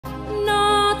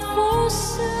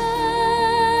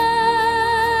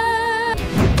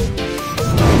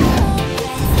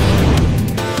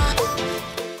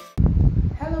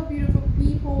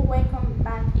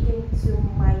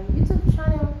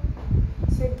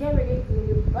get ready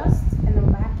to bust, and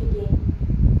I'm back again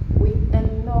with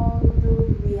another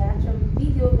reaction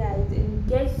video, guys. And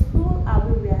guess who I'll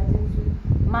be reacting to?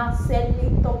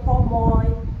 Marcelito Pomoy.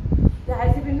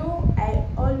 Guys, if you know, I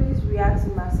always react to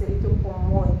Marcelito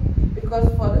Pomoy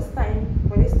because for this time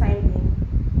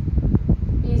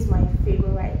being, he is my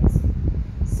favorite.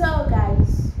 So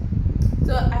guys,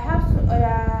 so I have some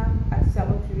other artists I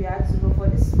want to react to, but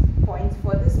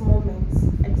for this moment,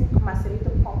 I think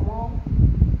Marcelito Pomoy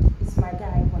is my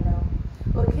guy for now.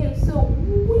 Okay, so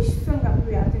which song are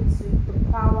we reacting to? The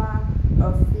Power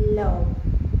of Love.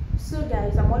 So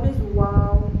guys, I'm always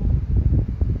wow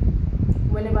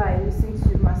whenever I listen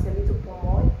to Marcelito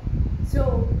Pomoy.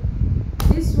 So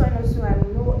this one also, I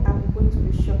know I'm going to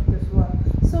be shocked as well.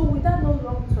 So without no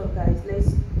long talk, guys,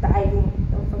 let's dive in.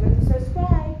 Don't forget to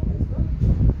subscribe. Let's go.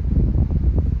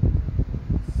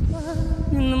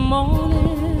 In the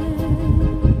morning,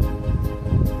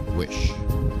 Wish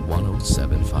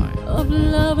 1075 of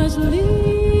lovers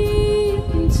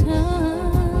leaving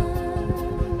time,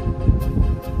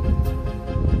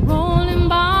 rolling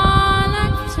by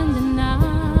like tender now,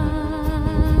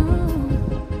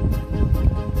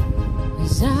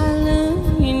 as I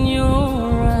look in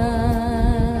your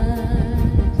eyes,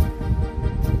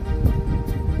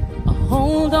 I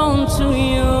hold on to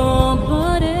your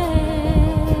body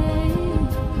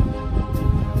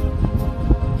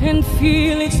and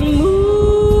feel its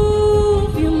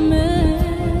move you make.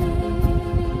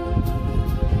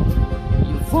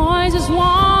 Your voice is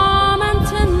warm and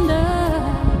tender,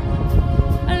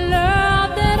 a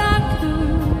love that I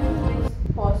could. Let's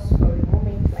pause for a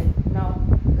moment, like now.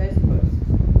 Let's pause.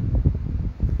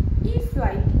 If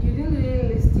like you didn't really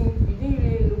listen, you didn't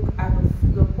really look at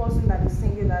the person that is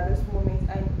singing at this moment,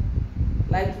 and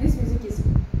like this music is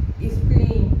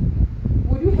playing,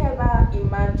 would you ever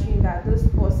imagine that this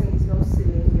person is not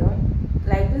Celine Dion?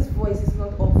 Like this voice is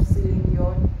not of Celine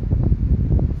Dion?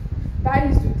 That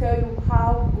is to tell you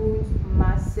how good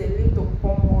Marcelito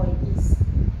Pomoy is.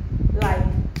 Like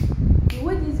the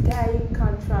way this guy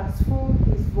can transform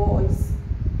his voice.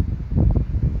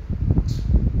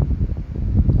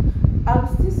 I'm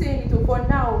still saying it for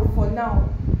now.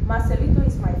 Marcelito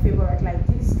is my favorite. Like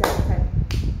this guy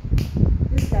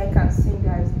can sing,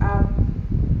 guys.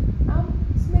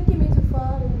 It's making me to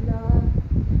fall in love.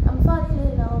 I'm falling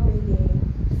in love again.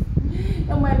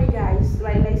 Don't mind me, guys.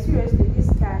 Like seriously, this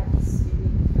guy is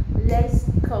unique. Let's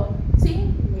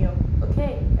continue.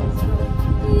 Okay, let's go.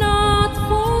 Not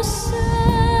for sale,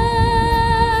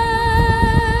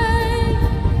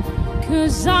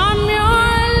 'cause I'm your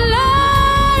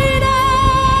lady,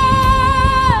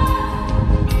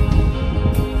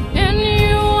 and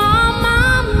you are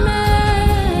my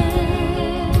man.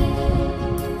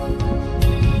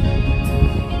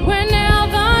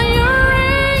 Whenever you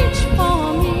reach for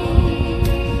me,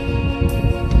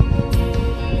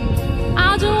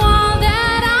 I'll do all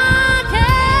that I can.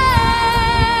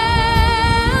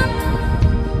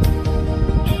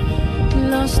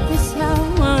 Lost is how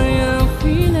I am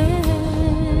feeling,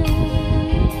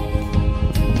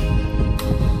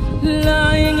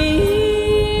 lying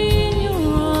in your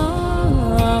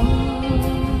arms,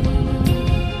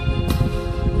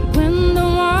 when the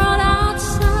world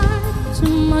outside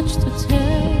too much to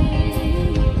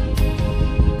take,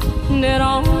 that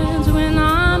all ends when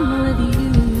I'm with you.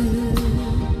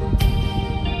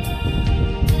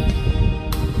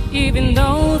 Even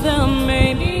though there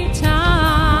may be time,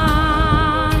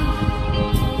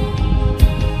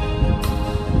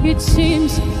 it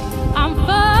seems I'm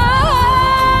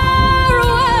far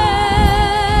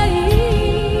away.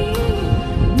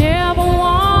 Never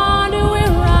wonder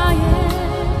where I am,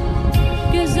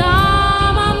 'cause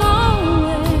I'm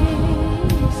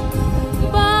always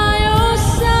by your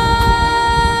side,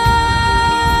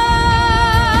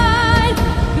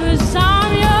 'cause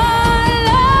I'm your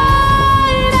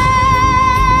lady,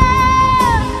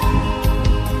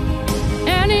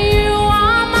 and you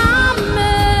are my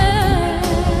man.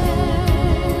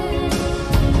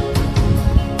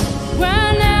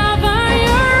 Whenever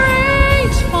you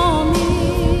reach for me,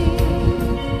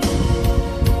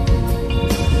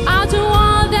 I'll do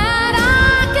all that I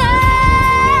can.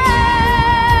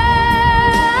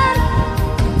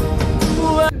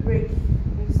 To break,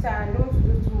 understand, I don't want to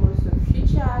do too much of chit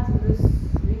chat in this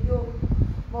video,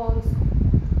 but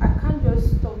I can't just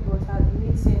stop but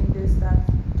admitting this, that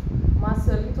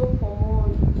Marcelito Pomoy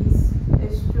is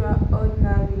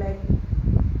extraordinary. Like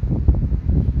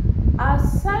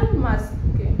aside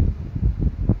okay,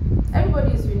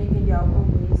 everybody is unique in their own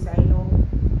ways, I know,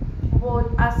 but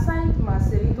aside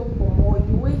Marcelito Pomoy,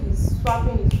 the way he's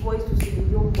swapping his voice to Celine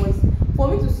Dion voice, for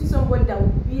me to see somebody that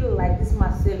would be like this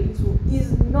Marcelito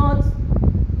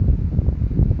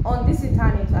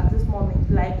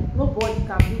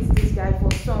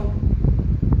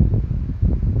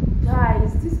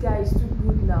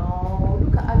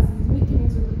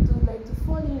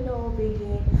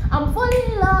again. I'm falling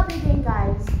in love again,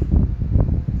 guys.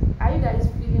 Are you guys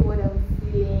feeling what I'm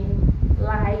feeling?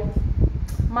 Like,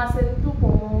 Marcelito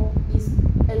Pomoy is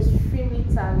extremely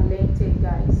talented,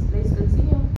 guys. Let's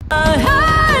continue.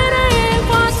 Hiding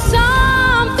for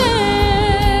something,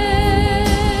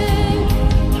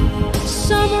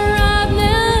 somewhere I've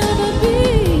never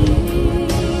been.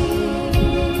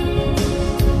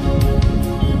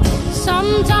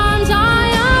 Sometimes I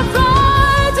am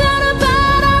frightened,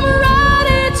 but I'm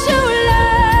ready to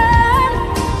learn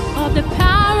of the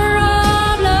power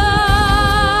of love.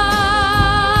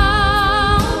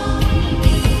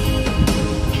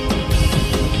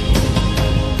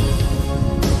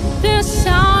 The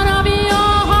sound of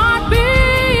your heart beating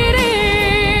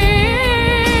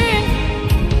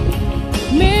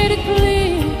made it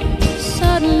clear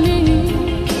suddenly.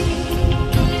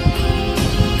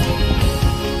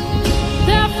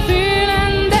 The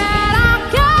feeling that I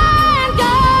can't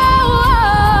go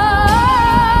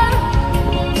on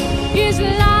is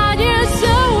light years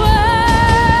away.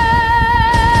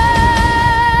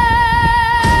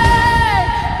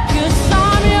 'Cause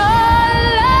I'm your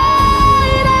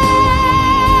lady,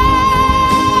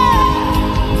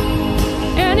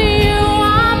 and you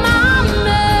are my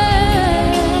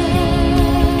man.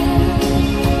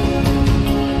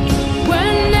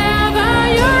 Whenever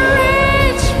you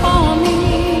reach for me,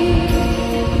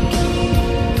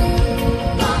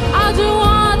 I'll do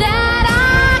all that I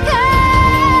can.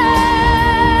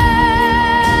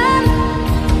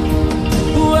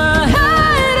 We're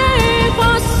hiding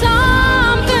for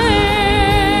something,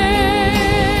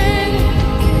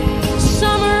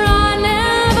 somewhere I'll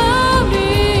never be.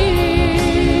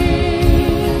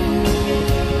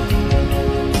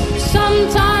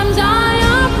 Sometimes I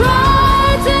am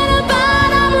frightened,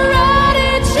 but I'm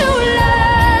ready to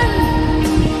learn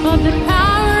of the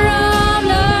power of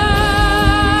love.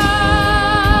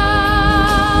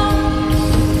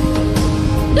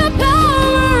 The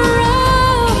power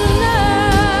of love.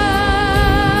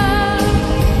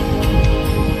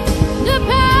 The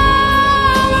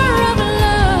power of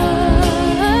love.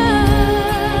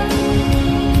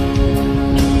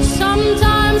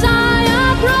 Sometimes I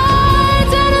am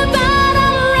frightened, but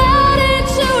I'm ready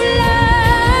to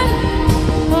learn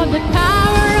of the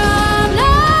power of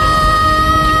love.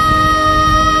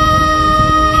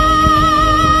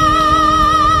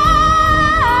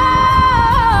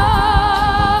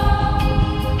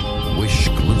 Wish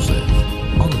exclusive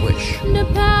on Wish The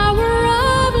power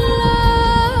of love.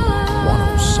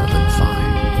 1075.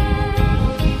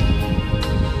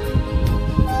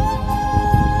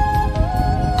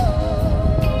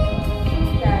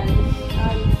 Guys,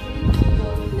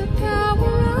 The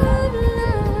power of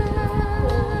love.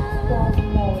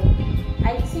 Pomoy. I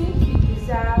think he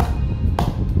deserves.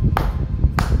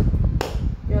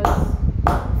 Yes,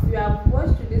 if you have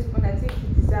watched to this point, I think he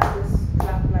deserves this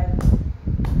clap like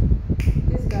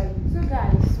this guy. So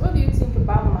guys, what do you think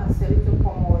about Marcelito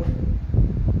Pomoy?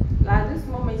 Like this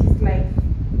moment is like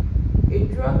a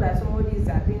drug that somebody is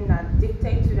being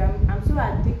addicted to them. I'm so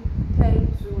addicted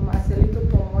to Marcelito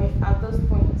Pomoy at this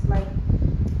point. Like,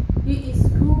 he is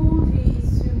good, he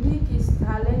is unique, he's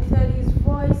talented, his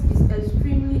voice is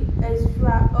extremely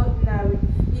extraordinary.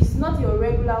 He's not your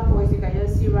regular voice you can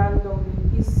just see randomly.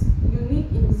 He's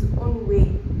unique in his own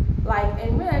way. Like,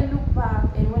 and when I look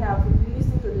back and when I've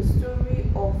listened to the story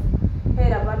of,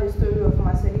 heard about the story of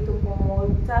Marcelito Pomoy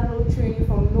without no training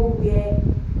from nowhere,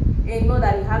 and know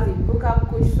that he has a vocal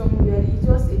coach somewhere, he's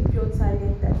just a pure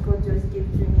talent that God just gave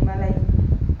to him. And like,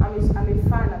 I'm a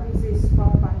fan. I think he's a super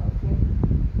fan of him.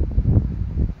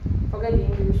 Forget the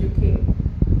English, okay?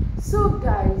 So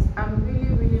guys, I'm really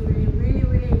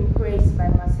impressed by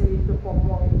Marcelito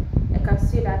Pomoy. I can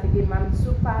say that again. I'm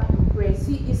super impressed.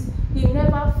 He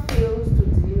never fails to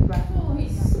deliver. So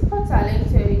he's super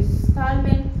talented. His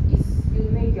talent is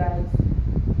unique, guys.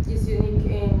 It's unique.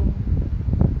 And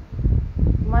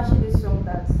imagine this song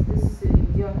that this is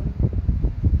Dion.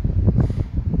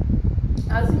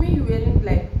 Assuming you weren't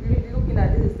like looking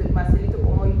at this is the Marcelito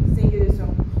Pomoy singing this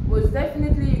song, was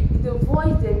definitely the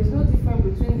voice. There is no difference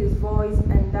between his voice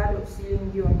and that of Celine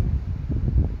Dion.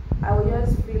 I was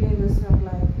just feeling the song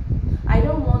like, I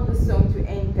don't want the song to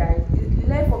end, guys.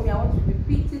 Like for me, I want to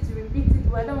repeat it,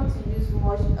 but I don't want to use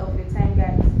much of the time,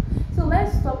 guys. So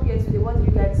let's stop here today. What do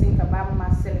you guys think about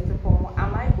Marcelito Pomoy?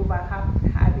 Am I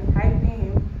hyping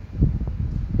him?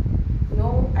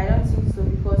 No, I don't think so,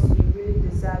 because he really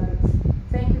deserves it.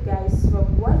 Thank you guys for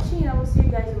watching. I will see you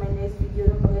guys in my next video.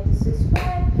 Don't forget to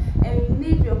subscribe and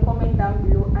leave your comment down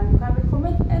below.